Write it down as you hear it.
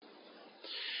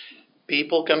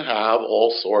people can have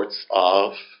all sorts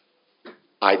of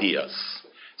ideas.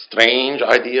 Strange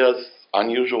ideas,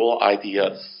 unusual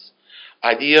ideas.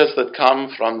 Ideas that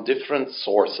come from different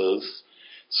sources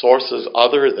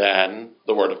other than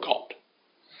the Word of God.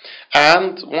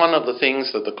 And one of the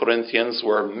things that the Corinthians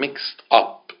were mixed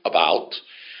up about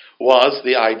was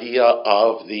the idea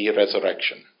of the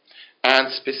resurrection.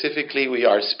 And specifically we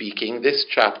are speaking, this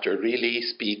chapter really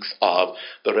speaks of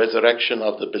the resurrection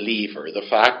of the believer. The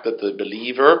fact that the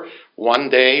believer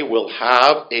one day will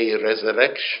have a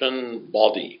resurrection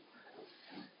body.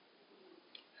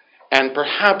 And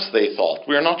perhaps they thought,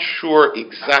 we're not sure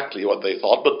exactly what they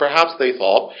thought, but perhaps they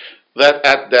thought that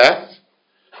at death,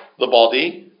 the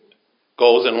body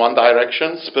goes in one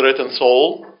direction, spirit and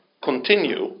soul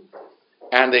continue,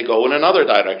 and they go in another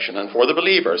direction. And for the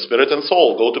believer, spirit and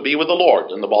soul go to be with the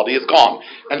Lord, and the body is gone.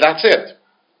 And that's it.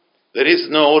 There is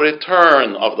no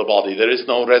return of the body. There is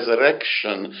no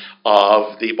resurrection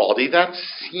of the body. That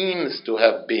seems to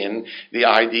have been the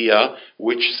idea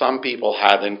which some people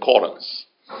had in Corinth.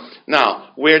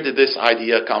 Now, where did this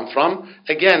idea come from?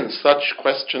 Again, such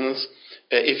questions,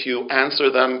 if you answer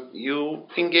them, you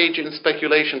engage in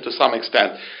speculation to some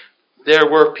extent. There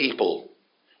were people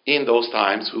in those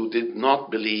times who did not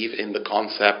believe in the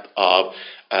concept of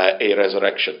a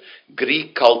resurrection.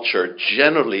 Greek culture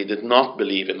generally did not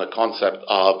believe in the concept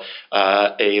of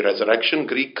a resurrection.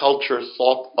 Greek culture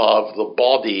thought of the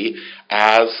body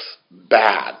as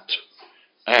bad.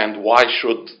 And why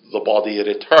should the body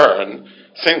return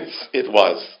since it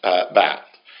was bad?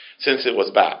 Since it was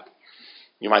bad.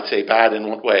 You might say bad in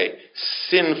what way?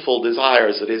 Sinful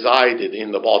desires resided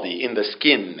in the body, in the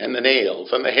skin and the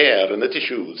nails and the hair and the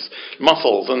tissues,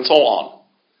 muscles and so on.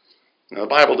 Now, the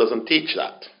Bible doesn't teach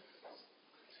that.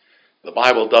 The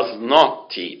Bible does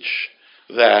not teach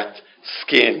that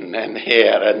skin and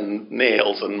hair and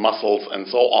nails and muscles and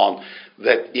so on,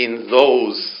 that in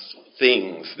those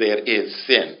things there is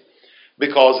sin.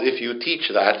 Because if you teach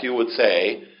that, you would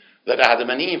say that Adam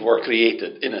and Eve were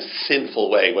created in a sinful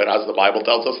way, whereas the Bible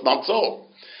tells us not so.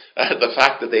 The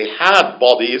fact that they had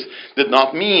bodies did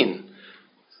not mean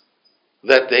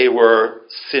that they were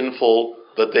sinful,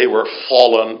 that they were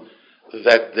fallen,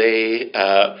 that they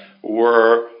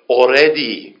were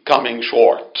already coming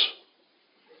short.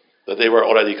 That they were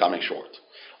already coming short.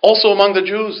 Also among the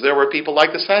Jews, there were people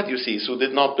like the Sadducees who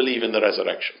did not believe in the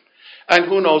resurrection. And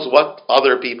who knows what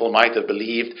other people might have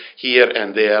believed here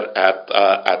and there at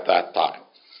that time.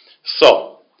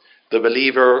 So, the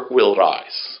believer will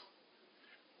rise.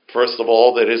 First of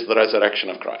all, there is the resurrection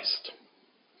of Christ.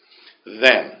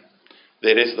 Then,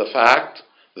 there is the fact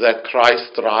that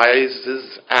Christ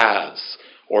rises as,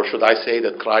 or should I say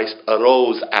that Christ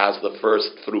arose as the first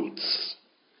fruits.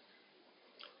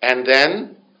 And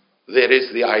then, there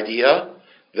is the idea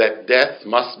that death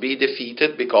must be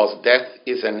defeated because death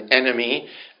is an enemy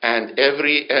and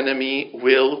every enemy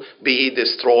will be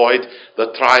destroyed.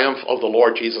 The triumph of the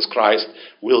Lord Jesus Christ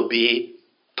will be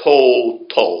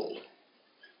total.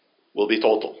 Will be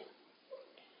total.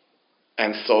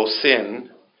 And so sin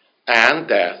and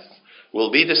death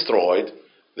will be destroyed.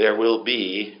 There will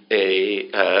be a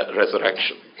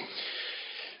resurrection.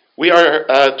 We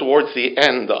are towards the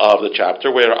end of the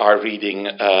chapter where our reading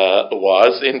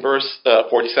was. In verse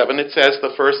 47 it says,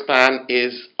 the first man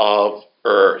is of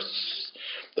earth.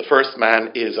 The first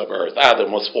man is of earth.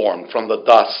 Adam was formed from the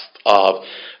dust of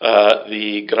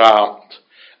the ground.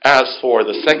 As for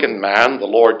the second man, the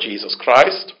Lord Jesus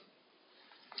Christ,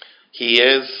 he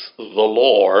is the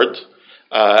Lord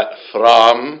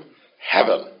from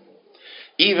heaven.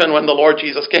 Even when the Lord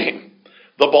Jesus came,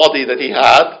 the body that he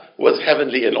had was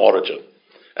heavenly in origin.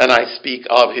 And I speak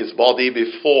of his body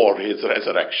before his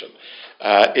resurrection.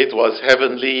 It was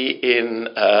heavenly in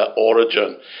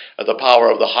origin. The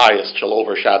power of the highest shall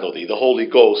overshadow thee. The Holy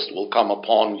Ghost will come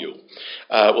upon you.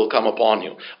 A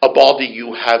body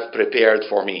you have prepared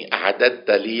for me.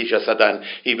 A'adatta li jasadan.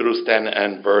 Hebrews 10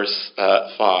 and verse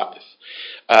 5.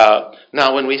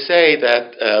 Now when we say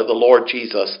that the Lord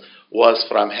Jesus was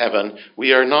from heaven,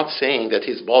 we are not saying that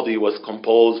his body was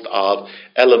composed of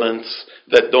elements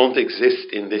that don't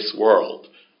exist in this world.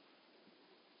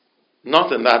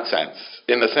 Not in that sense.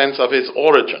 In the sense of his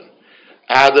origin.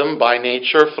 Adam by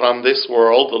nature from this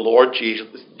world, the Lord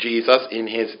Jesus in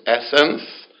his essence,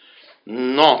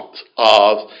 not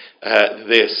of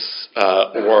this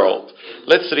world.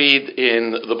 Let's read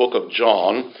in the book of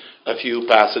John a few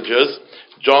passages.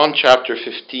 John chapter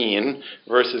 15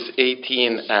 verses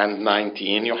 18 and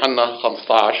 19. يوحنا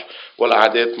 15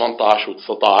 والعدد 18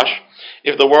 و19.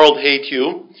 If the world hate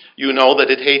you, you know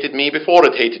that it hated me before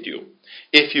it hated you.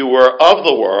 If you were of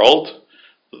the world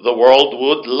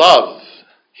would love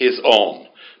his own.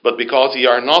 But because ye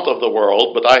are not of the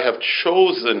world, but I have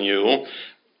chosen you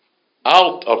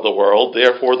out of the world,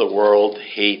 therefore the world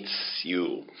hates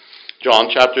you. John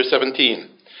chapter 17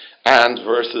 and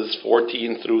verses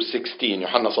 14 through 16.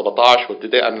 يوحنا 17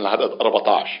 وابتداء من العدد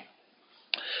 14.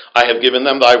 I have given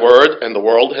them thy word, and the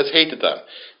world has hated them,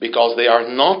 because they are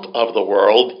not of the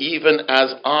world, even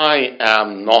as I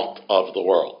am not of the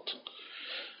world.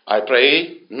 I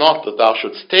pray not that thou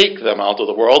shouldst take them out of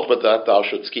the world, but that thou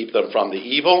shouldst keep them from the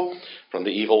evil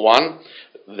one.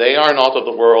 They are not of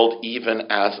the world, even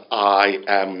as I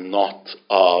am not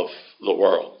of the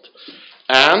world.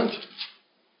 And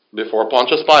before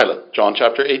Pontius Pilate, John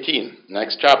chapter 18,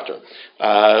 next chapter,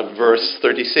 verse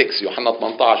 36, يوحنا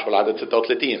 18 والعدد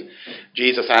 36.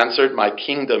 Jesus answered, my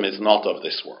kingdom is not of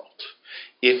this world.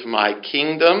 If my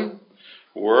kingdom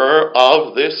were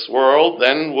of this world,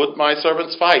 then would my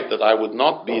servants fight, that I would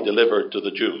not be delivered to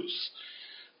the Jews.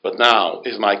 But now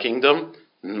is my kingdom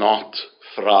not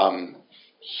from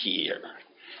here.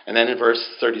 And then in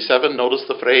verse 37, notice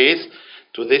the phrase,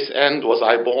 to this end was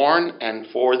I born, and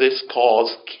for this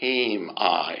cause came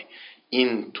I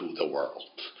into the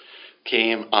world.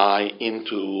 Came I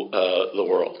into the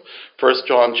world. 1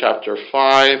 John chapter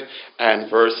 5 and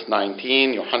verse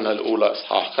 19, يوحنا الأولى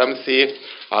إصحاح 5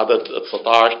 عدد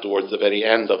 19, towards the very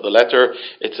end of the letter,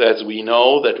 it says, we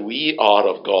know that we are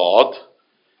of God,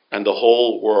 and the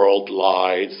whole world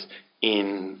lies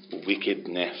in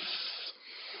wickedness.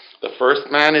 The first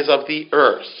man is of the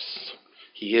earth.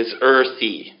 He is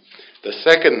earthy. The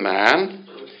second man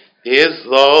is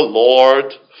the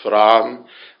Lord from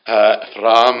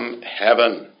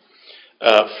heaven.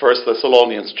 1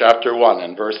 Thessalonians chapter 1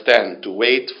 and verse 10, to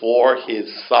wait for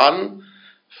his Son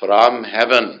from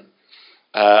heaven.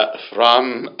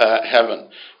 Heaven.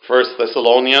 1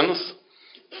 Thessalonians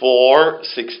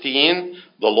 4:16,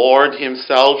 the Lord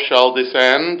himself shall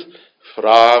descend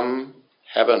from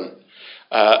heaven.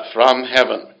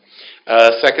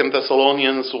 2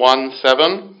 Thessalonians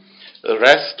 1:7,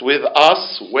 rest with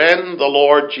us when the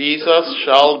Lord Jesus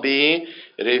shall be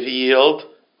revealed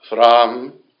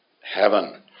from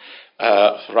heaven.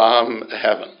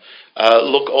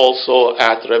 Look also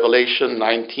at Revelation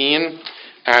 19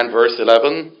 and verse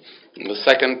 11, the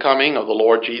second coming of the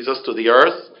Lord Jesus to the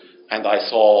earth, and I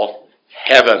saw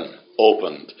heaven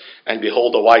opened, and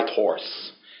behold a white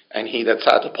horse, and he that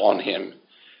sat upon him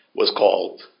was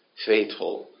called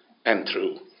Faithful and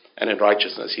True, and in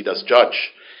righteousness he does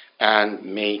judge and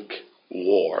make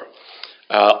war.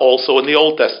 Also in the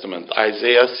Old Testament,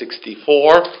 Isaiah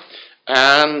 64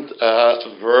 and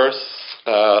verse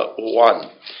 1.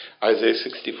 Isaiah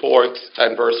 64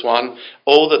 and verse 1.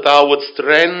 Oh, that thou wouldst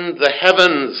rend the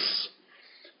heavens,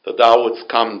 that thou wouldst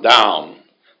come down,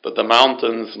 that the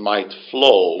mountains might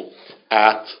flow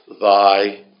at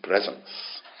thy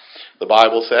presence. The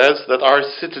Bible says that our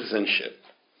citizenship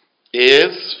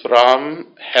is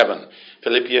from heaven.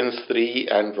 Philippians 3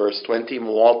 and verse 20.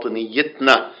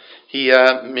 مواطنيتنا هي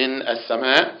من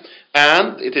السماء.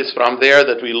 And it is from there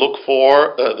that we look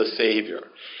for the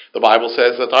Savior. The Bible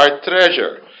says that our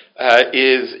treasure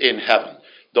is in heaven.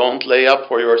 Don't lay up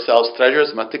for yourselves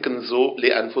treasures. ما تكنزوا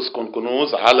لأنفسكم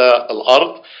كنوز على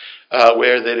الأرض,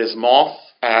 where there is moth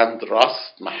and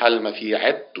rust, محل ما في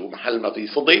عد ومحل ما في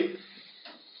صدي,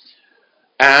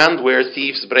 and where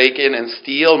thieves break in and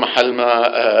steal, محل ما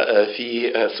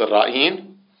في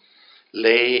سرائين.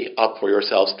 Lay up for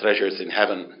yourselves treasures in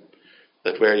heaven,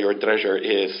 that where your treasure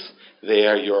is,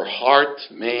 there your heart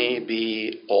may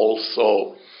be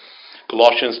also.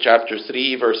 Colossians chapter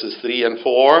 3 verses 3 and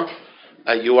 4.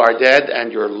 You are dead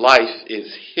and your life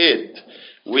is hid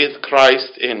with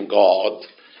Christ in God.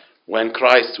 When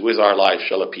Christ, who is our life,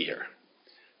 shall appear,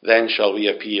 then shall we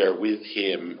appear with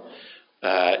him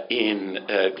in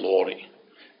glory.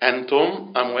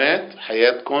 أنتم أموات,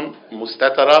 حياتكم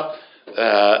مستترة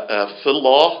في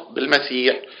الله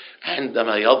بالمسيح,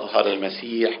 عندما يظهر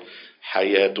المسيح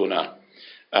حياتنا.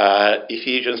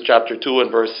 Ephesians chapter 2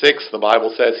 and verse 6, the Bible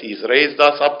says he's raised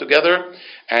us up together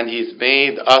and he's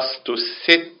made us to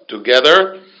sit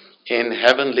together in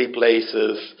heavenly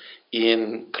places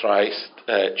in Christ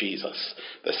Jesus.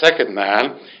 The second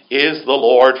man is the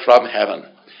Lord from heaven.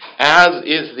 As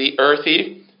is the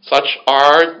earthy, such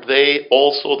are they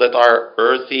also that are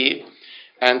earthy,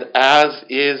 and as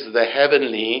is the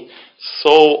heavenly,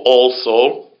 so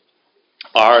also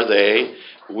are they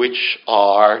which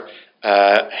are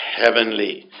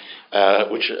heavenly.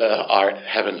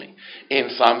 In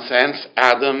some sense,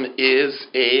 Adam is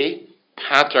a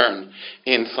pattern.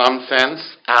 In some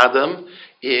sense, Adam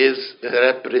is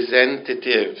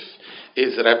representative.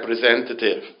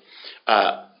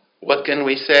 What can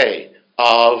we say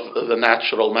of the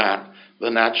natural man. The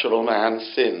natural man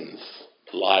sins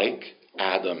like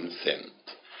Adam sinned.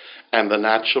 And the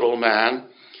natural man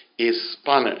is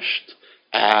punished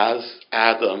as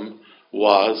Adam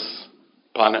was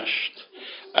punished.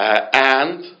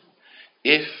 And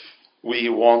if we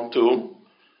want to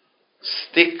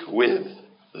stick with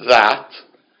that,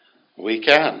 we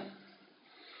can.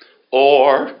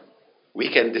 Or we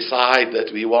can decide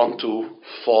that we want to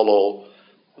follow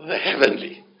the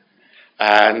heavenly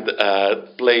and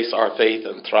place our faith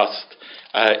and trust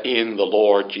in the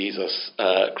Lord Jesus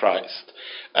Christ.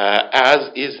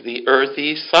 As is the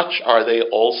earthy, such are they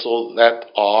also that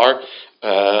are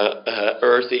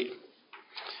earthy.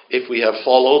 If we have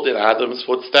followed in Adam's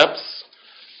footsteps,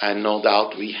 and no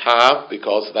doubt we have,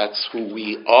 because that's who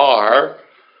we are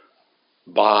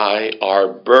by our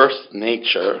birth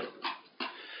nature,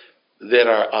 there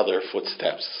are other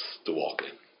footsteps to walk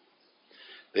in.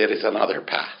 There is another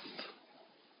path,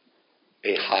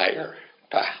 a higher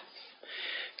path.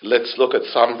 Let's look at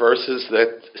some verses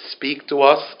that speak to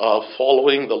us of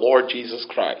following the Lord Jesus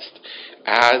Christ.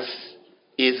 As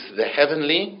is the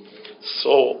heavenly,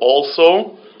 so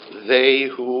also they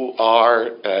who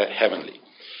are heavenly.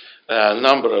 A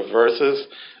number of verses.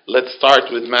 Let's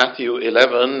start with Matthew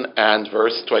 11 and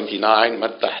verse 29.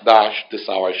 متى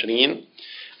 11-29.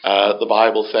 The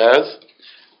Bible says,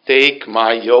 "Take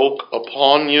my yoke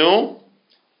upon you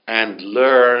and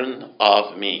learn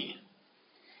of me.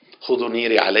 خذوا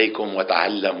نيري عليكم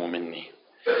وتعلموا مني.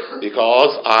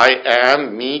 Because I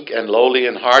am meek and lowly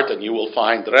in heart, and you will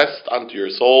find rest unto your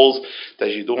souls.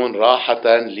 تجدون راحة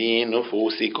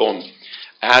لنفوسكم.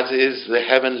 As is the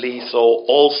heavenly, so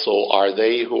also are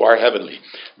they who are heavenly."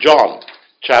 John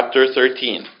chapter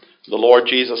 13. The Lord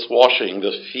Jesus washing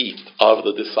the feet of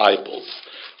the disciples.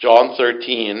 John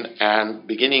 13 and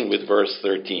beginning with verse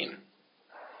 13.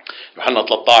 Yohanna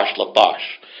 13.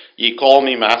 "Ye call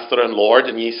me Master and Lord,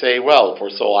 and ye say, well, for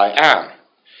so I am.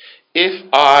 If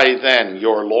I then,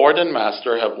 your Lord and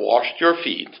Master, have washed your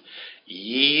feet,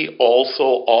 ye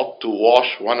also ought to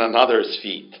wash one another's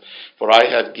feet. For I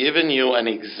have given you an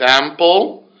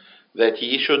example that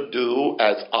ye should do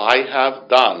as I have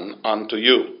done unto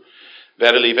you.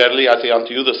 Verily, verily, I say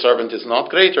unto you, the servant is not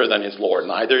greater than his Lord,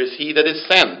 neither is he that is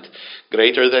sent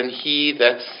greater than he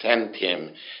that sent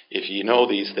him. If ye know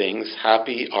these things,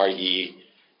 happy are ye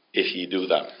if ye do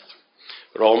them."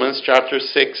 Romans chapter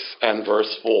 6 and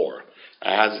verse 4.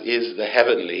 "As is the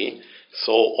heavenly,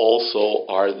 so also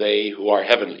are they who are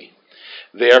heavenly.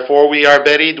 Therefore we are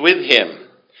buried with him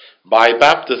by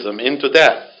baptism into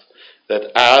death,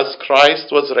 that as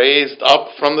Christ was raised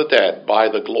up from the dead by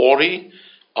the glory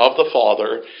of the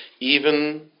Father,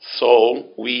 even so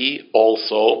we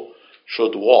also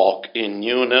should walk in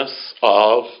newness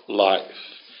of life."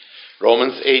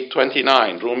 Romans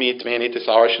 8:29. Rumi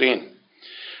 8:29.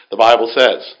 The Bible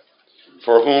says,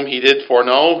 "For whom he did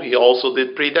foreknow, he also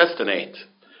did predestinate,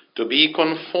 to be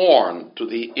conformed to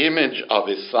the image of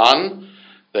his Son,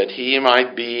 that he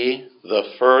might be the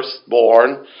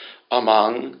firstborn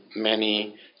among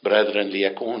many brethren,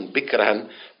 ليكون بكرا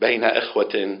بين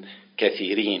إخوة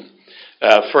كثيرين."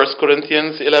 1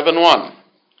 Corinthians 11:1.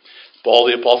 Paul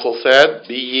the Apostle said,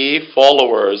 "Be ye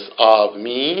followers of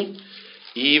me,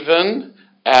 even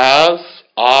as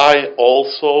I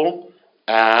also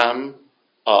am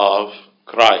of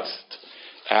Christ.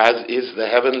 As is the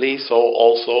heavenly, so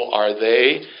also are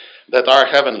they that are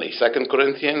heavenly." 2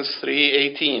 Corinthians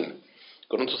 3:18.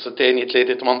 Corinthians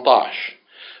 3:18.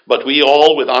 "But we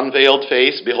all with unveiled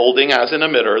face, beholding as in a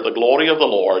mirror the glory of the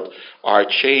Lord, are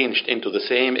changed into the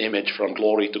same image from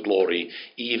glory to glory,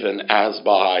 even as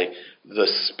by the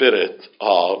Spirit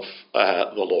of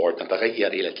the Lord."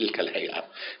 نتغير إلى تلك الهيئة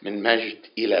من مجد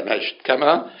إلى مجد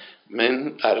كما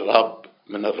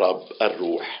من الرب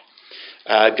الروح.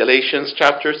 Galatians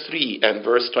chapter 3 and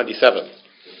verse 27.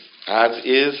 "As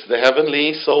is the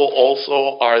heavenly, so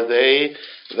also are they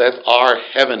that are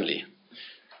heavenly.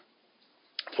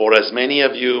 For as many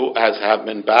of you as have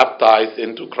been baptized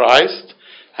into Christ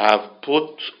have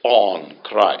put on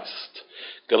Christ."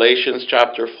 Galatians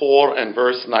chapter 4 and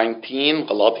verse 19.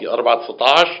 غلاطي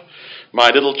 4:19. "My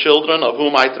little children, of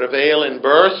whom I travail in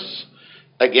birth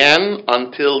again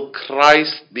until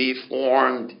Christ be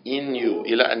formed in you,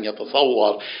 إلى أن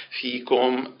يتصور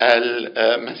فيكم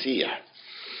المسيح."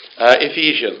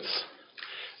 Ephesians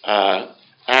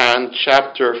and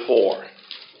chapter 4.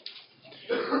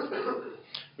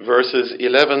 Verses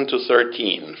 11 to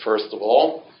 13. First of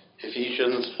all,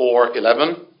 Ephesians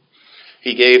 4:11.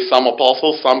 "He gave some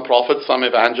apostles, some prophets, some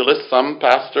evangelists, some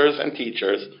pastors and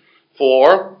teachers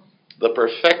for the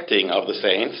perfecting of the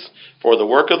saints, for the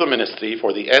work of the ministry,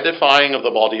 for the edifying of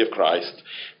the body of Christ,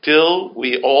 till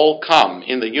we all come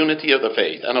in the unity of the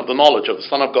faith and of the knowledge of the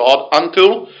Son of God,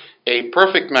 unto a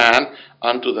perfect man,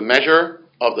 unto the measure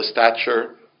of the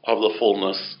stature of the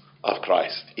fullness of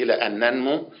Christ. إلى أن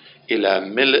ننمو إلى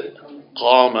ملء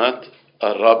قامة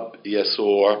الرب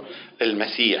يسوع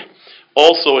المسيح.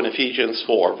 Also in Ephesians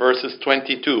 4, verses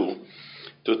 22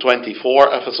 to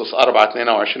 24, Ephesus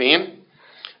 4:22,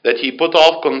 that he put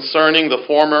off concerning the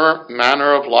former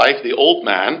manner of life the old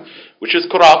man, which is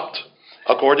corrupt,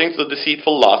 according to the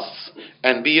deceitful lusts,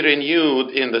 and be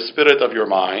renewed in the spirit of your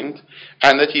mind,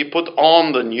 and that ye put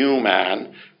on the new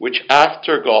man, which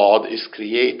after God is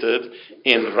created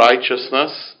in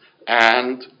righteousness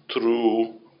and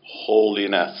true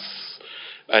holiness.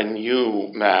 A new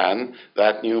man,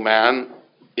 that new man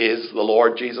is the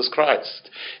Lord Jesus Christ.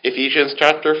 Ephesians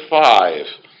chapter 5,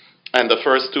 and the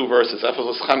first two verses,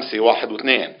 Ephesus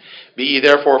 5:1-2. Be ye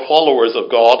therefore followers of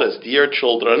God as dear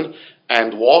children,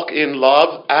 and walk in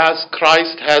love as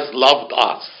Christ has loved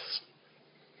us,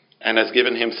 and has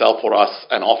given himself for us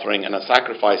an offering and a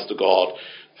sacrifice to God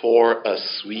for a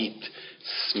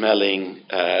sweet-smelling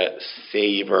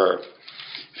savor.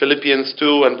 Philippians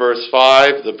 2 and verse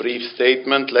 5, the brief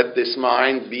statement, let this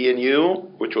mind be in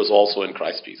you, which was also in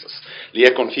Christ Jesus.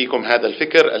 ليكن فيكم هذا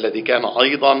الفكر الذي كان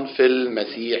أيضا في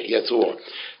المسيح يسوع.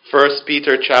 1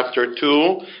 Peter chapter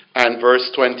 2 and verse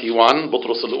 21,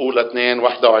 بطرس الأولى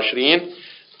 2:21.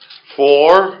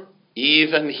 For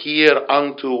even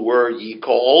hereunto were ye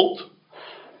called,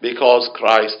 because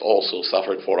Christ also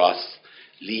suffered for us,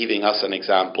 leaving us an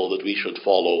example that we should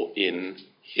follow in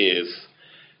his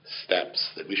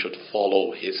steps, that we should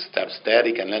follow his steps.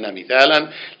 تاركا لنا مثالا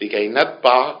لكي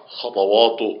نتبع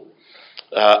خطواته.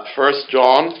 1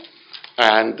 John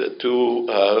and two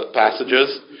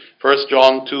passages. 1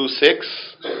 John 2:6,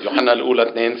 يوحنا الأولى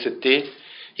 2:6.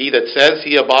 He that says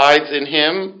he abides in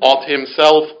him ought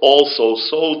himself also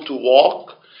so to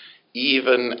walk,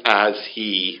 even as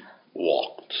he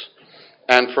walked.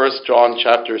 And 1 John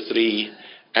chapter 3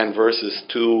 and verses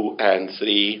 2 and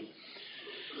 3.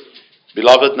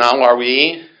 Beloved, now are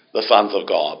we the sons of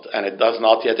God, and it does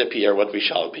not yet appear what we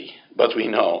shall be. But we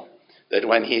know that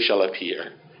when he shall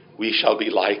appear, we shall be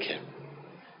like him,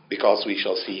 because we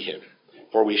shall see him.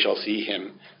 For we shall see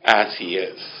him as he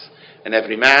is. And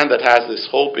every man that has this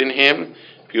hope in him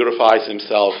purifies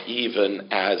himself even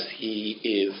as he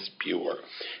is pure.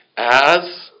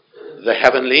 As the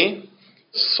heavenly,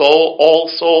 so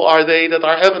also are they that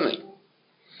are heavenly.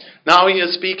 Now he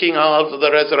is speaking of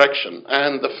the resurrection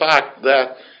and the fact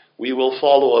that we will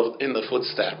follow in the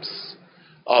footsteps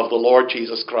of the Lord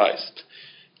Jesus Christ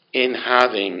in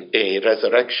having a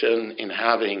resurrection, in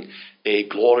having a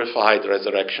glorified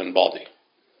resurrection body.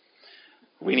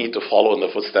 We need to follow in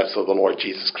the footsteps of the Lord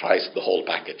Jesus Christ, the whole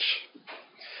package.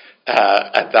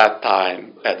 At that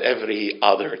time, at every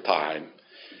other time,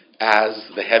 as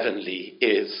the heavenly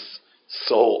is,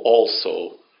 so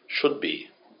also should be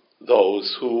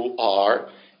those who are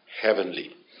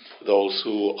heavenly. Those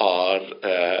who are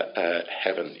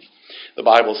heavenly. The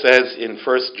Bible says in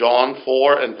 1 John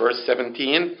 4 and verse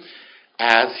 17,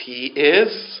 as he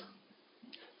is,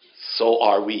 so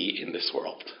are we in this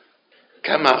world.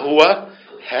 كما هو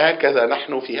هكذا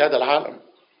نحن في هذا العالم.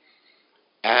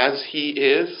 As he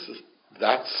is,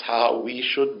 that's how we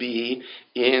should be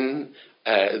in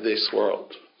this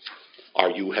world. Are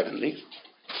you heavenly?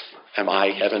 Am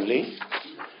I heavenly?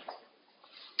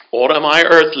 Or am I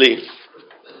earthly?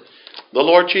 The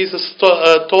Lord Jesus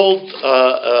told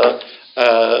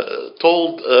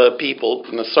people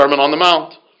in the Sermon on the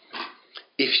Mount,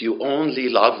 if you only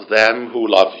love them who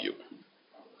love you,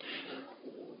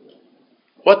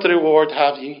 what reward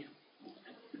have ye?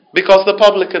 Because the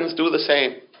publicans do the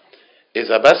same.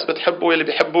 إذا بس بتحبوا اللي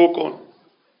بيحبوكم,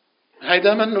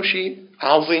 هيدا منه شيء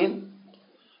عظيم,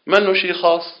 منه شيء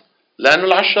خاص, لأنه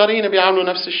العشارين بيعملوا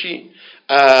نفس الشيء.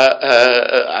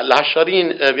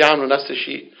 العشارين بيعملوا نفس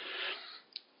الشيء.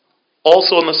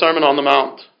 Also in the Sermon on the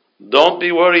Mount, don't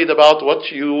be worried about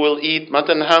what you will eat. ما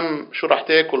تنهم شو رح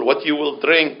تاكل, what you will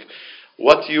drink,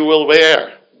 what you will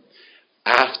wear.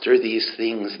 After these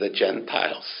things the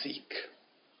Gentiles seek.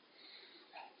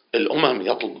 الأمم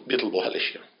بيطلبوا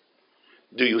هالأشياء.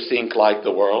 Do you think like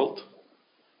the world?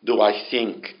 Do I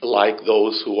think like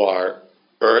those who are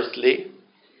earthly?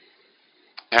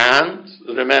 And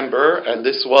remember, and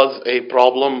this was a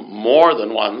problem more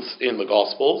than once in the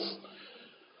Gospels,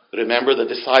 remember the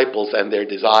disciples and their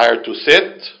desire to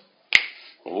sit,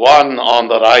 one on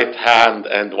the right hand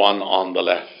and one on the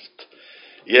left.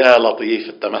 يا لطيف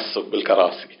التمسك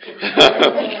بالكراسي.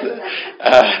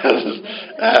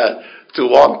 to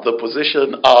want the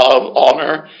position of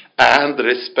honor and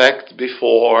respect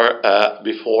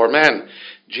before men.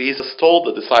 Jesus told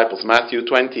the disciples, Matthew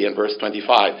 20 and verse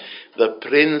 25, the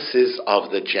princes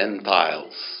of the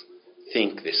Gentiles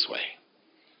think this way.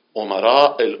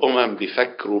 أمراء الأمم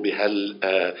بيفكروا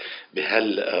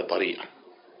بهالطريقة.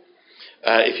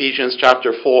 Ephesians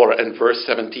chapter 4 and verse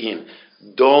 17,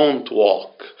 don't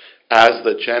walk as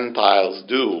the Gentiles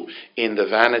do in the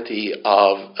vanity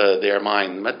of their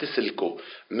mind. ما تسلكوا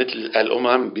مثل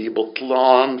الأمم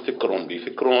ببطلان فكرهم،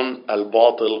 بفكرهم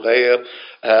الباطل غير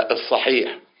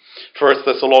الصحيح. 1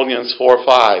 Thessalonians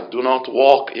 4:5, do not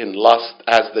walk in lust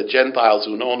as the Gentiles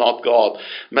who know not God.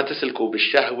 ما تسلكوا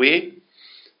بالشهوة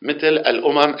مثل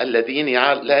الأمم الذين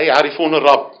لا يعرفون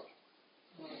الرب.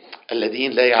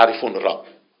 الذين لا يعرفون الرب.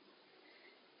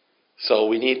 So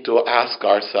we need to ask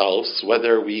ourselves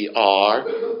whether we are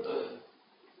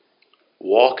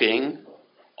walking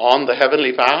on the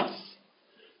heavenly path,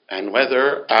 and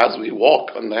whether as we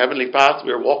walk on the heavenly path,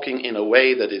 we're walking in a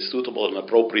way that is suitable and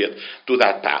appropriate to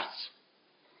that path.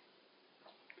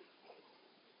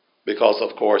 Because,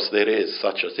 of course, there is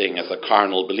such a thing as a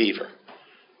carnal believer.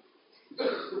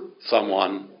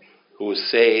 Someone who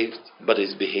is saved but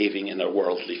is behaving in a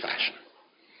worldly fashion.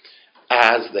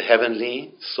 As the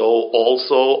heavenly, so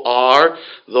also are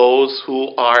those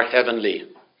who are heavenly.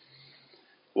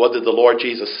 What did the Lord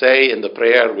Jesus say in the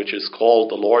prayer which is called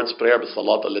the Lord's Prayer?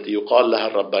 بالصلاة التي يقال لها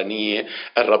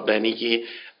الربانية,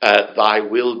 thy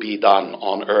will be done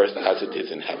on earth as it is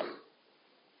in heaven.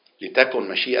 لتكن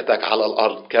مشيئتك على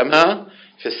الأرض كما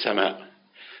في السماء.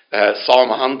 Psalm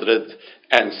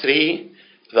 103,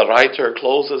 the writer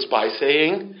closes by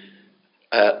saying,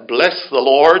 bless the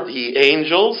Lord, ye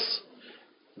angels,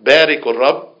 بارك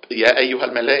الرب يا أيها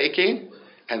الملائكة.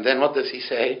 And then what does he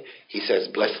say? He says,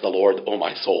 bless the Lord, O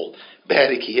my soul.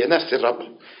 باركي يا نفس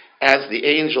الرب. As the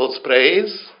angels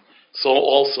praise, so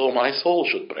also my soul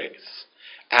should praise.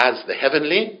 As the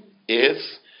heavenly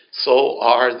is, so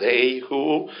are they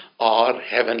who are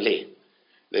heavenly.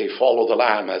 They follow the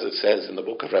Lamb, as it says in the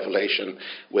book of Revelation,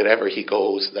 wherever he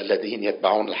goes, الذين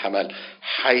يتبعون الحمل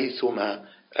حيثما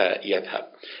يذهب.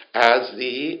 As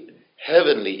the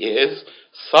heavenly is,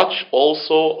 such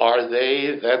also are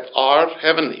they that are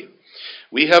heavenly.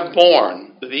 We have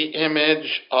borne the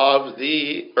image of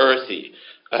the earthy.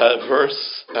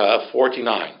 Verse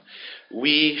 49.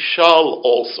 We shall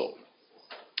also,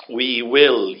 we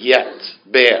will yet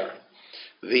bear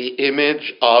the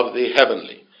image of the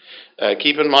heavenly.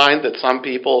 Keep in mind that some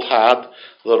people had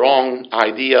the wrong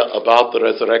idea about the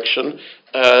resurrection.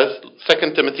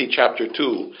 2 Timothy chapter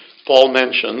 2, Paul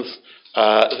mentions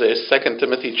this, 2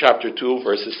 Timothy chapter 2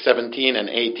 verses 17 and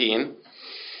 18.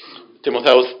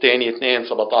 Timotheus الثاني 2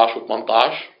 17 و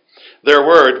 18. Their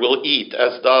word will eat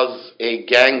as does a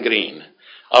gangrene,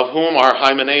 of whom are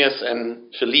Hymenaeus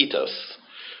and Philetus,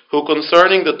 who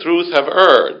concerning the truth have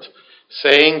erred,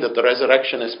 saying that the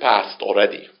resurrection is past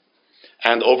already,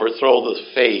 and overthrow the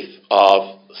faith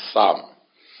of some.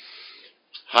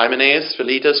 Hymenaeus,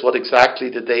 Philetus, what exactly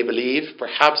did they believe?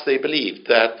 Perhaps they believed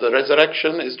that the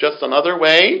resurrection is just another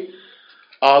way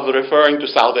of referring to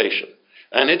salvation.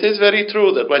 And it is very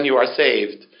true that when you are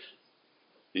saved,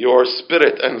 your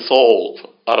spirit and soul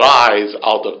arise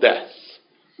out of death.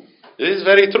 It is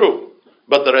very true.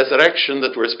 But the resurrection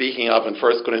that we're speaking of in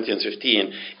 1 Corinthians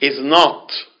 15 is not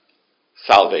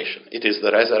salvation. It is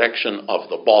the resurrection of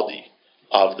the body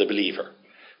of the believer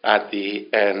at the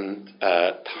end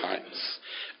times.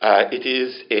 It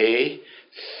is a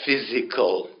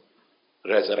physical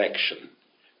resurrection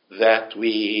that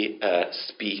we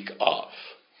speak of.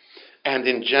 And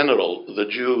in general, the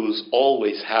Jews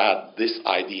always had this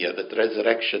idea that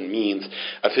resurrection means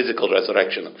a physical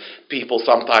resurrection. People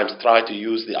sometimes try to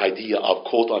use the idea of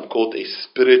quote-unquote a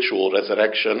spiritual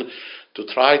resurrection to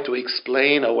try to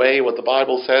explain away what the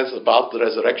Bible says about the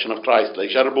resurrection of Christ.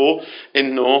 ليجربوا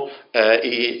إنه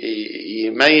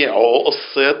يميعوا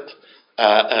قصة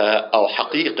أو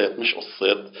حقيقة مش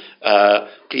قصة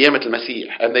قيامة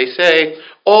المسيح. And they say,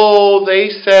 oh, they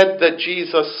said that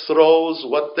Jesus rose.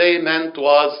 What they meant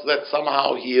was that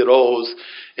somehow he rose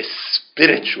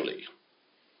spiritually.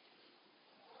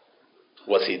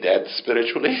 Was he dead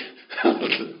spiritually?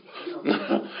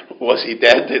 Was he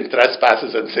dead in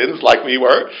trespasses and sins like we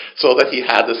were, so that he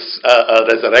had a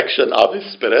resurrection of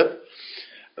his spirit?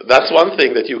 That's one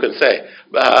thing that you can say.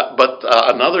 But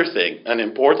another thing, an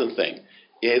important thing,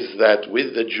 is that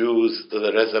with the Jews,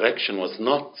 the resurrection was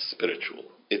not spiritual.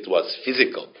 It was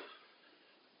physical.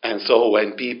 And so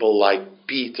when people like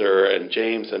Peter and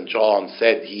James and John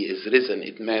said he is risen,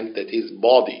 it meant that his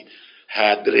body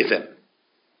had risen.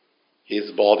 His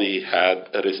body had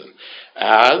risen.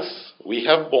 As we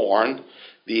have borne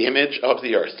the image of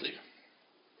the earthly,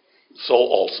 so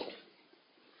also.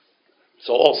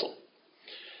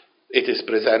 It is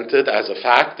presented as a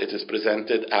fact, it is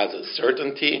presented as a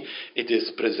certainty, it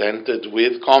is presented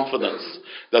with confidence.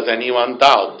 Does anyone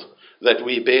doubt that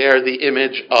we bear the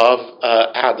image of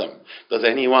Adam? Does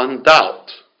anyone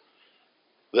doubt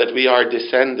that we are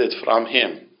descended from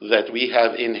him, that we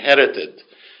have inherited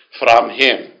from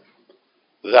him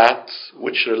that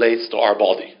which relates to our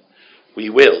body? We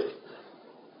will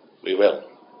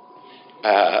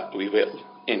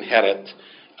inherit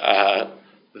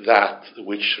that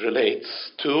which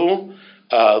relates to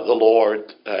the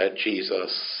Lord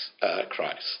Jesus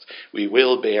Christ. We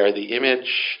will bear the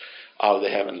image of the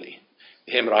heavenly.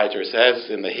 The hymn writer says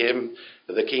in the hymn,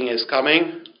 "The King is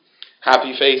coming,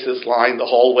 happy faces line the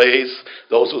hallways,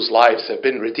 those whose lives have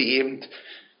been redeemed,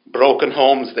 broken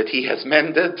homes that he has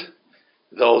mended,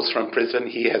 those from prison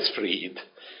he has freed.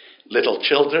 Little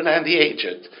children and the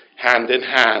aged, hand in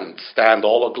hand, stand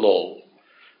all aglow,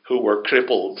 who were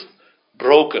crippled,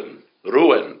 broken,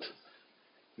 ruined,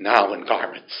 now in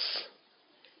garments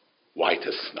white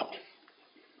as snow."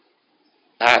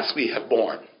 As we have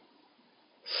borne,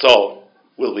 so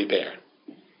will we bear.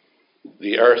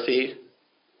 The earthly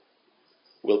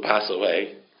will pass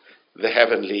away, the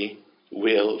heavenly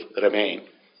will remain.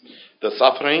 The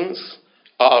sufferings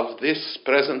of this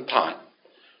present time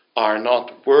are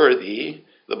not worthy,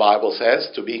 the Bible says,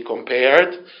 to be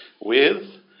compared with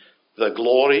the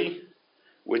glory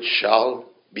which shall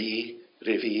be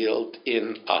revealed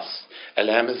in us.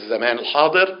 آلام الزمان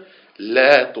الحاضر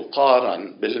لا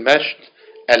تقارن بالمجد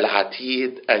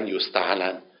العتيد أن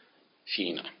يستعلن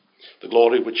فينا. The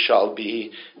glory which shall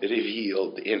be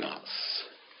revealed in us.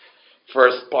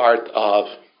 First part of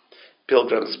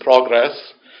Pilgrim's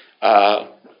Progress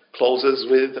closes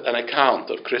with an account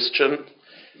of Christian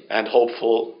and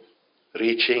hopeful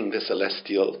reaching the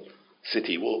celestial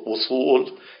city.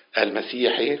 وصول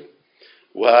المسيحي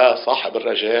وصاحب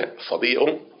الرجاء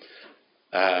صديقه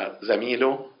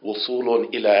زميله وصول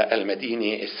إلى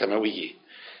المدينة السماوية.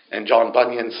 And John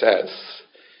Bunyan says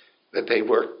that they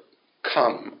were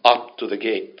come up to the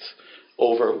gate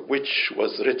over which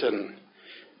was written,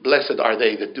 "Blessed are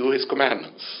they that do his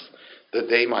commandments, that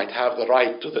they might have the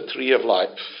right to the tree of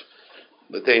life,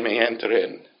 that they may enter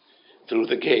in through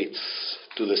the gates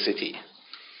to the city."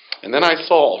 And then I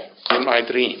saw in my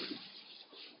dream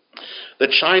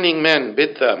that shining men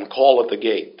bid them call at the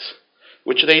gate,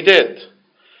 which they did.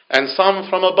 And some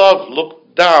from above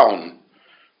looked down,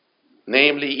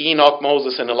 namely Enoch,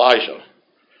 Moses, and Elijah,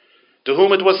 to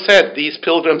whom it was said, "These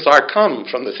pilgrims are come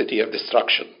from the city of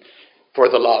destruction for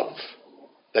the love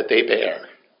that they bear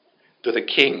to the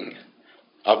King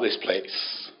of this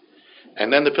place."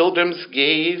 And then the pilgrims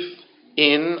gave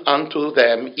in unto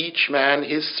them each man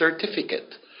his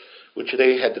certificate, which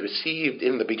they had received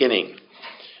in the beginning.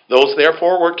 Those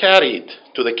therefore were carried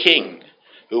to the king,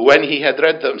 who when he had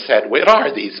read them said, "Where are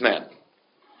these men?"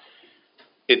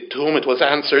 To whom it was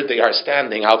answered, "They are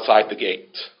standing outside the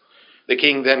gate." The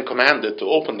king then commanded to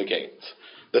open the gate,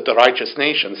 that the righteous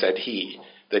nation, said he,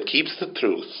 that keeps the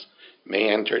truth may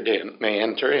enter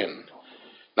in.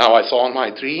 Now I saw in my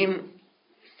dream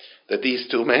that these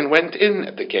two men went in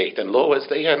at the gate, and lo, as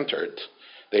they entered,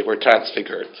 they were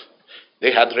transfigured.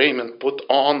 They had raiment put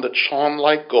on that shone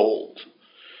like gold.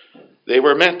 They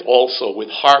were met also with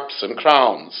harps and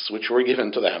crowns, which were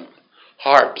given to them.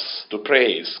 Harps to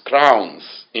praise,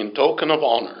 crowns in token of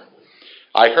honor.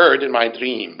 I heard in my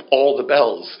dream all the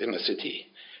bells in the city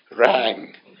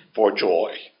rang for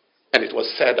joy. And it was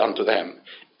said unto them,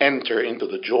 "Enter into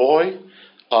the joy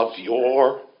of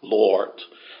your Lord."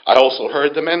 I also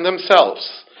heard the men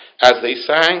themselves, as they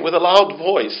sang with a loud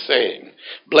voice, saying,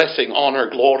 "Blessing, honor,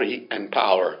 glory, and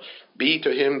power be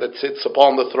to him that sits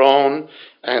upon the throne,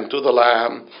 and to the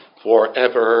Lamb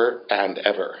forever and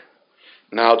ever."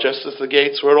 Now just as the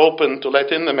gates were opened to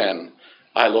let in the men,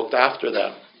 I looked after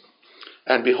them.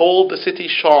 And behold, the city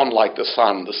shone like the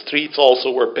sun. The streets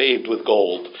also were paved with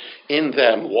gold. In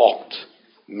them walked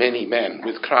many men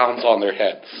with crowns on their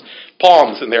heads,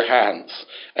 palms in their hands,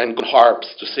 and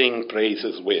harps to sing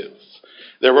praises with.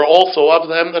 There were also of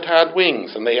them that had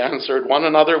wings, and they answered one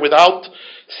another without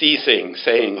ceasing,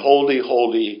 saying, "Holy,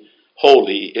 holy,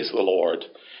 holy is the Lord."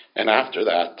 And after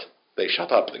that they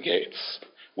shut up the gates,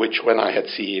 which when I had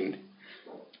seen,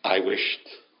 I wished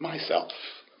myself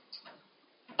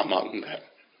among them.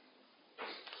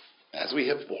 As we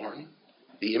have borne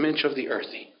the image of the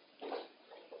earthy,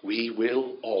 we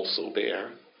will also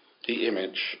bear the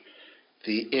image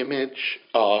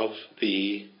of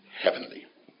the heavenly.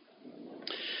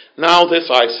 Now this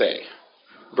I say,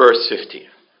 verse 50,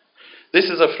 This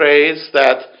is a phrase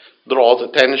that draws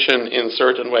attention in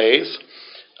certain ways.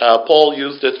 Paul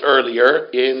used it earlier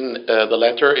in the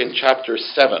letter in chapter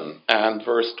 7 and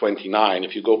verse 29.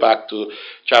 If you go back to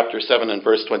chapter 7 and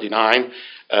verse 29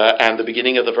 and the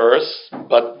beginning of the verse,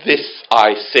 "But this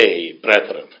I say,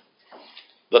 brethren,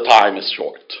 the time is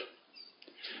short."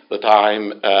 The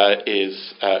time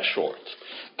is short.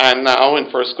 And now in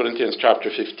 1 Corinthians chapter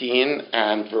 15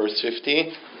 and verse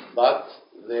 50, "But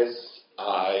this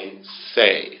I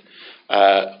say,"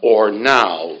 or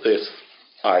 "Now this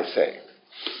I say."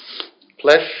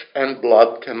 Flesh and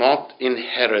blood cannot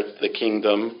inherit the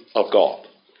kingdom of God.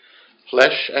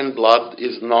 Flesh and blood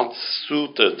is not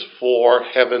suited for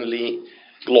heavenly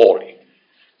glory.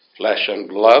 Flesh and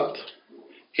blood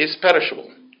is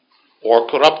perishable or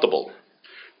corruptible.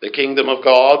 The kingdom of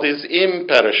God is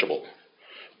imperishable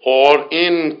or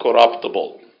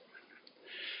incorruptible.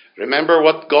 Remember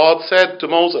what God said to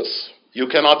Moses, "You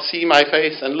cannot see my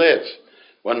face and live,"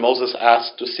 when Moses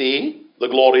asked to see the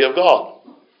glory of God.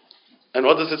 And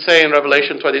what does it say in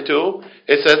Revelation 22?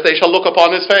 It says they shall look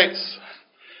upon his face.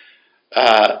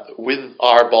 With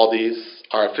our bodies,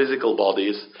 our physical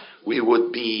bodies, we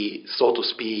would be, so to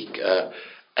speak,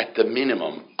 at the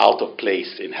minimum, out of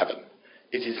place in heaven.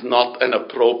 It is not an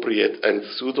appropriate and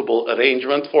suitable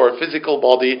arrangement for a physical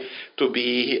body to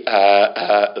be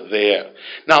there.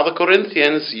 Now, the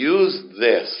Corinthians used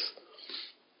this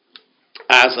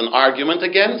as an argument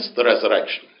against the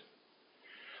resurrection.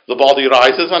 The body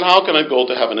rises, and how can it go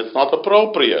to heaven? It's not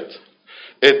appropriate.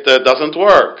 It doesn't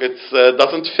work. It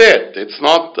doesn't fit. It's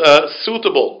not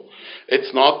suitable.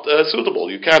 It's not suitable.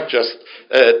 You can't just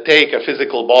take a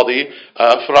physical body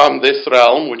from this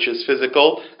realm, which is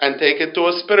physical, and take it to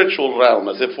a spiritual realm,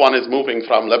 as if one is moving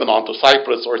from Lebanon to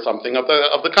Cyprus or something of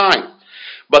the kind.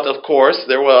 But of course,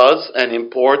 there was an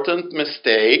important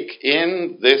mistake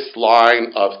in this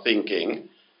line of thinking.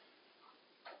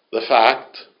 The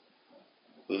fact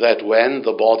that when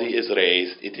the body is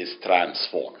raised, it is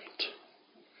transformed.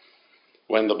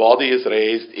 When the body is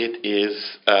raised, it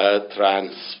is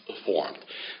transformed.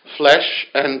 Flesh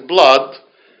and blood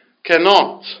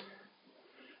cannot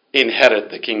inherit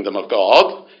the kingdom of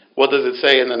God. What does it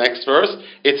say in the next verse?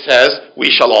 It says, "We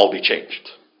shall all be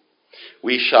changed."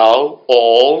 We shall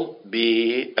all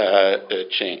be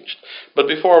changed. But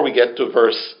before we get to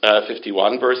verse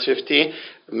 51, verse 50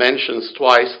 mentions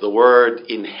twice the word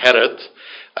inherit,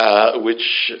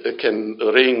 which can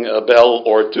ring a bell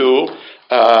or two.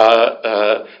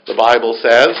 The Bible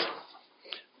says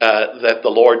that the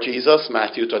Lord Jesus,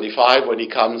 Matthew 25, when he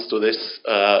comes to this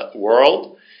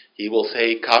world, he will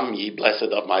say, "Come, ye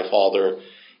blessed of my Father,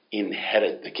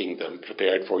 inherit the kingdom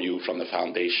prepared for you from the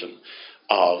foundation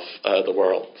of the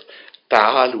world.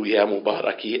 تعالوا يا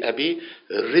مباركي أبي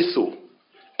رثوا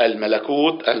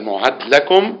الملكوت المعد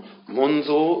لكم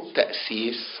منذ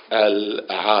تأسيس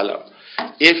العالم."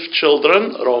 If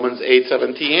children, Romans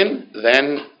 8:17,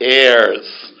 then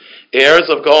heirs, heirs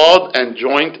of God and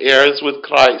joint heirs with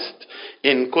Christ.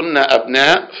 إن كنا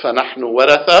أبناء فنحن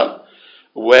ورثة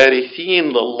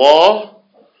وارثين لله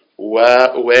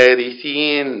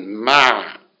ووارثين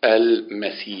مع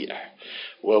المسيح.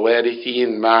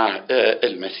 ووارثين مع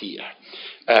المسيح.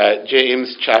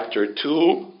 James chapter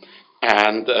 2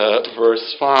 and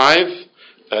verse 5,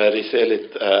 رسالة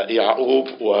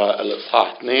يعقوب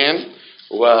والإصحاح 2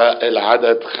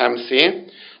 والعدد 5.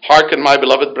 "Hearken, my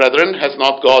beloved brethren, has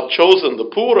not God chosen the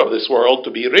poor of this world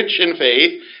to be rich in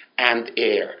faith and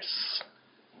heirs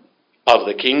of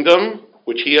the kingdom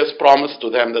which he has promised to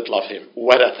them that love him?"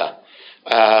 Waratha.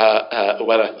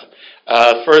 Waratha.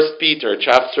 1 Peter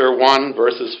chapter 1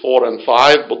 verses 4 and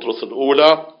 5, بطرس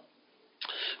الأولى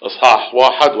إصحاح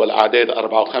 1 والأعداد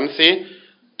 4 و5,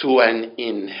 "To an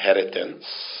inheritance,"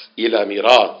 إلى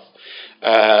ميراث,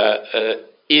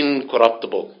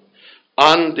 incorruptible,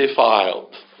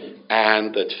 undefiled,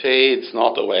 and that fades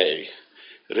not away,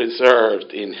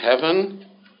 reserved in heaven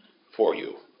for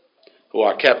you, who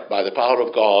are kept by the power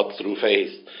of God through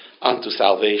faith unto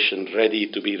salvation, ready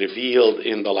to be revealed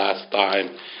in the last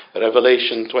time.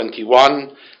 Revelation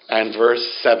 21 and verse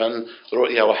 7,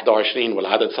 رؤيا 21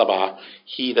 والعدد 7,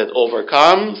 "He that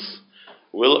overcomes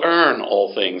will earn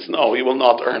all things." No, he will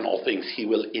not earn all things. He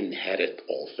will inherit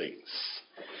all things.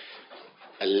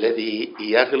 الذي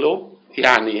يغلو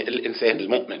يعني الإنسان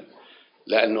المؤمن،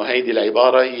 لأنه هيدي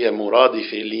العبارة هي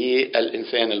مرادفة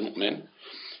للإنسان المؤمن.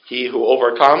 He who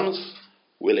overcomes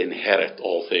will inherit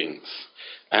all things.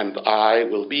 "And I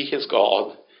will be his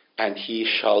God, and he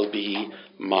shall be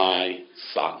my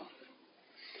son."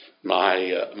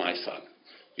 My son.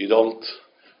 You don't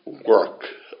work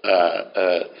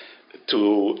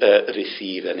to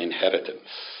receive an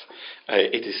inheritance.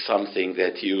 It is something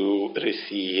that you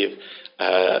receive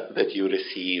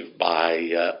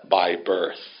by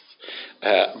birth.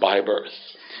 By birth.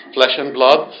 Flesh and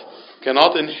blood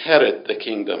cannot inherit the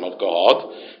kingdom of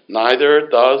God, neither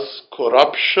does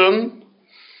corruption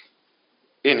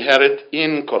inherit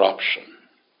incorruption.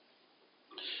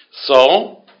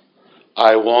 So,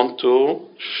 I want to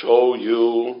show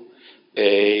you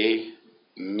a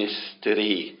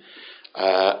mystery.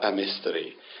 A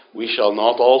mystery. We shall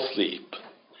not all sleep,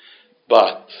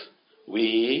 but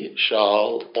we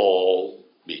shall all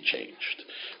be changed.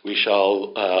 We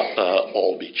shall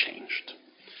all be changed.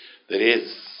 There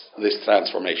is this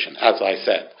transformation. As I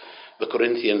said, the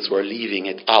Corinthians were leaving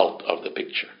it out of the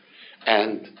picture.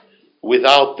 And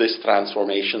without this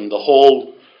transformation, the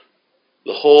whole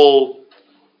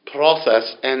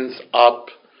process ends up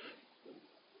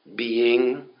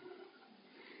being,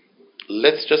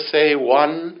 let's just say,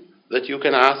 one that you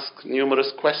can ask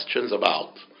numerous questions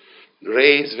about,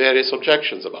 raise various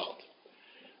objections about.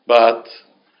 But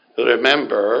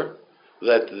remember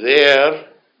that their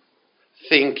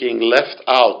thinking left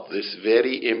out this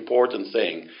very important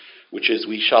thing, which is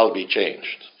we shall be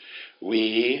changed.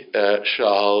 We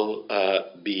shall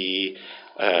be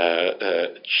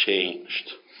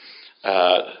changed.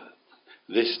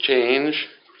 This change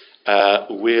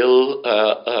will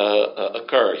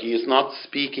occur. He is not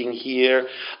speaking here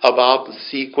about the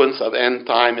sequence of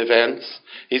end-time events.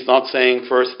 He's not saying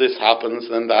first this happens,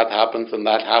 then that happens, and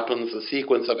that happens. The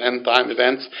sequence of end-time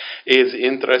events is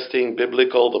interesting,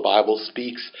 biblical. The Bible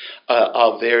speaks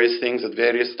of various things at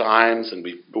various times, and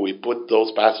we put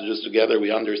those passages together.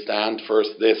 We understand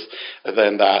first this,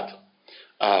 then that.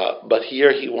 But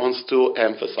here he wants to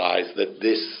emphasize that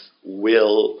this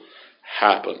will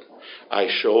happen. I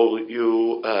show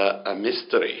you a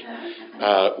mystery.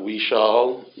 We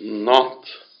shall not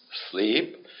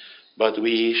sleep, but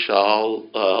we shall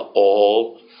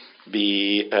all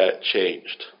be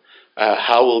changed.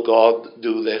 How will God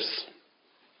do this?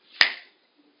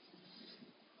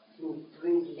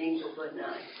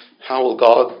 How will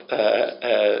God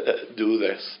do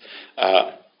this?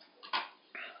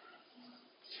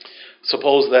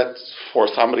 Suppose that for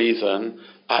some reason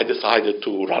I decided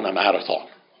to run a marathon.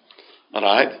 All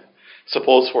right?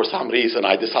 Suppose for some reason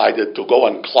I decided to go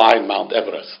and climb Mount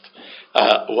Everest.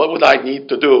 What would I need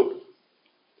to do?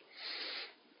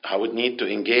 I would need to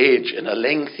engage in a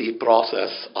lengthy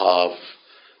process of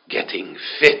getting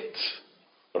fit,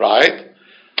 right?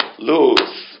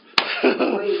 Lose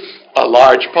a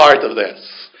large part of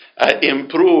this.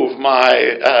 Improve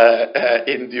my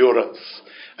endurance.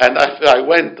 And I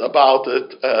went about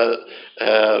it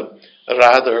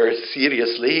rather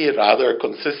seriously, rather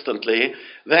consistently.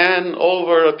 Then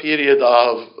over a period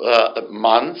of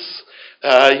months,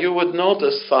 you would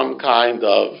notice some kind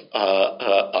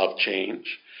of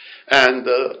change. And,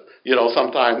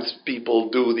 sometimes people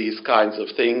do these kinds of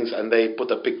things and they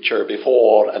put a picture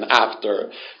before and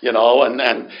after,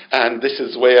 and this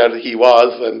is where he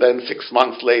was, and then 6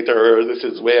 months later, this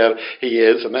is where he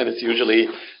is, and then it's usually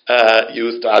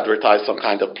used to advertise some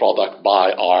kind of product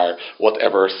by our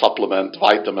whatever supplement,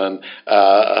 vitamin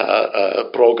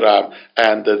program,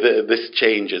 and this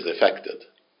change is effected.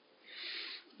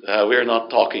 We're not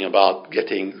talking about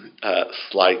getting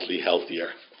slightly healthier.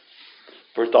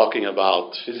 We're talking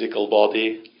about physical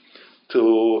body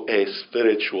to a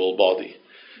spiritual body.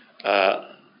 The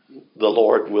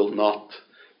Lord will not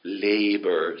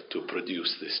labor to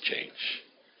produce this change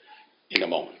in a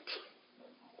moment.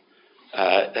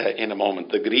 In a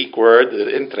moment. The Greek word,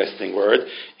 the interesting word,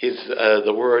 is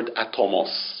the word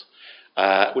atomos,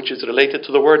 which is related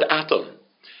to the word atom,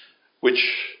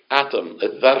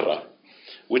 dharra,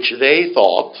 which they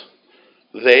thought,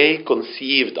 they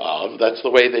conceived of, that's the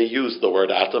way they used the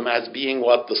word atom, as being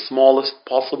what? The smallest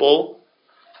possible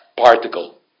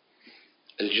particle.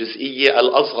 الجزئية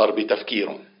الأصغر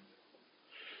بتفكيرهم.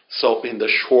 So in the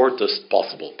shortest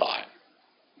possible time.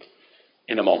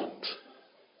 In a moment.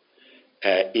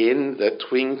 In the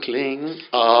twinkling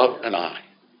of an eye.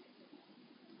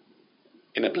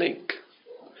 In a blink.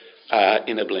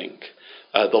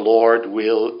 The Lord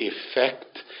will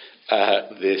effect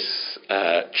this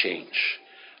change.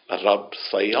 الرب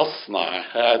سيصنع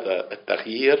هذا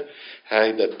التغيير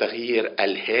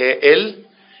الهائل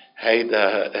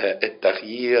هيدا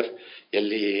التغيير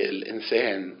يلي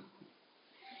الإنسان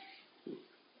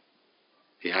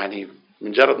يعني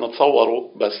مجرد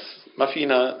نتصوره بس ما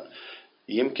فينا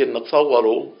يمكن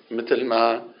نتصوره مثل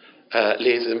ما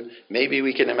لازم. Maybe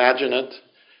we can imagine it.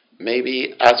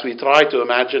 Maybe as we try to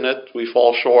imagine it, we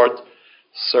fall short.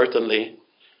 Certainly,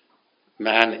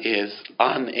 man is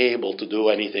unable to do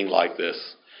anything like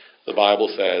this. The Bible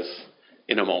says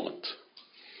in a moment.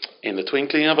 In the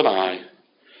twinkling of an eye,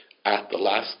 at the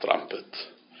last trumpet,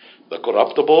 the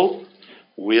corruptible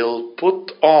will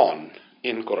put on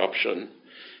incorruption,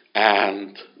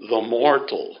 and the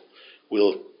mortal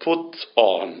will put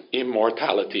on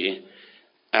immortality.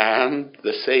 And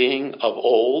the saying of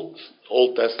Old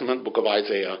Testament, book of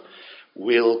Isaiah,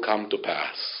 will come to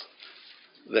pass,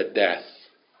 that death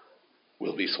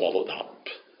will be swallowed up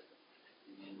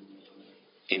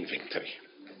in victory.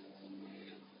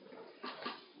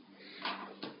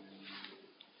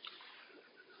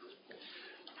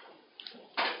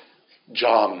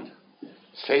 John,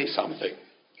 say something.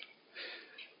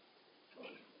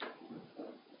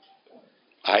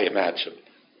 I imagine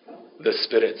the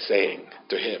Spirit saying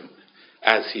to him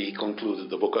as he concluded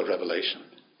the book of Revelation,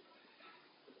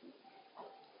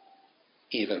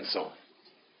 even so,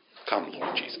 come,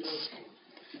 Lord Jesus.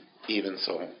 Even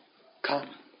so, come,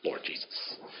 Lord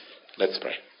Jesus. Let's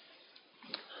pray.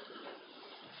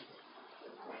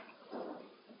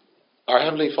 Our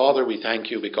Heavenly Father, we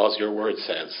thank you because your word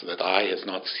says that eye has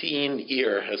not seen,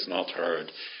 ear has not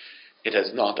heard. It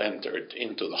has not entered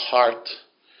into the heart,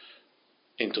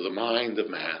 into the mind of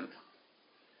man,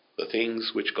 the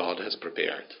things which God has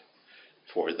prepared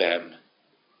for them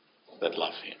that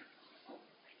love him.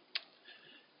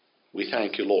 We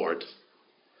thank you, Lord,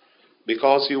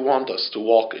 because you want us to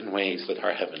walk in ways that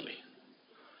are heavenly,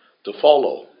 to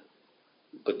follow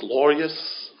the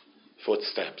glorious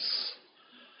footsteps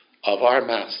of our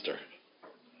Master,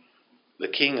 the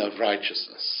King of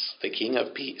righteousness, the King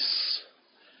of peace,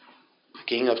 the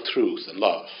King of truth and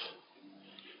love.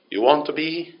 You want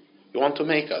to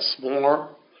make us more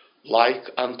like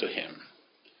unto him.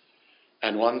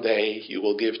 And one day you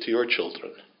will give to your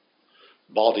children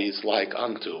bodies like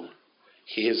unto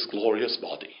his glorious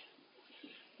body.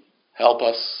 Help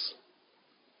us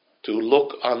to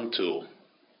look unto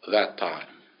that time,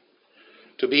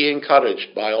 to be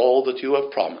encouraged by all that you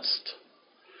have promised,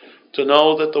 to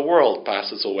know that the world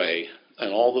passes away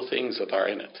and all the things that are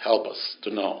in it. Help us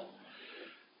to know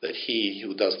that he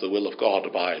who does the will of God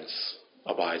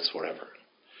abides forever.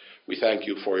 We thank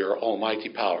you for your almighty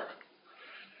power.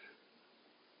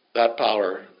 That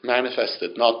power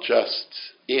manifested not just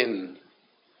in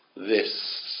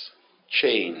this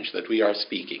change that we are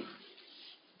speaking,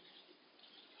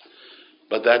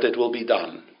 but that it will be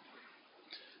done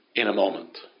in a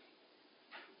moment,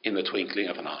 in the twinkling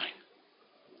of an eye.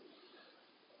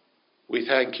 We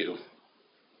thank you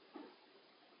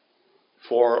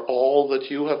for all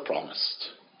that you have promised.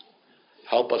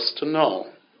 Help us to know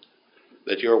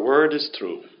that your word is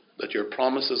true, that your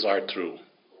promises are true,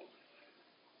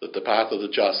 that the path of the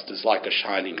just is like a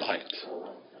shining light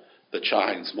that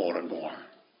shines more and more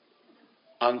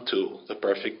unto the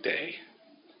perfect day.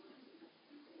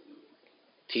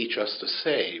 Teach us to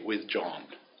say with John,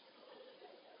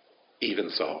 even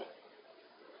so,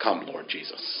 come, Lord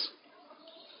Jesus.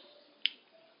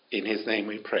 In his name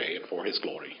we pray and for his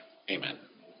glory. Amen.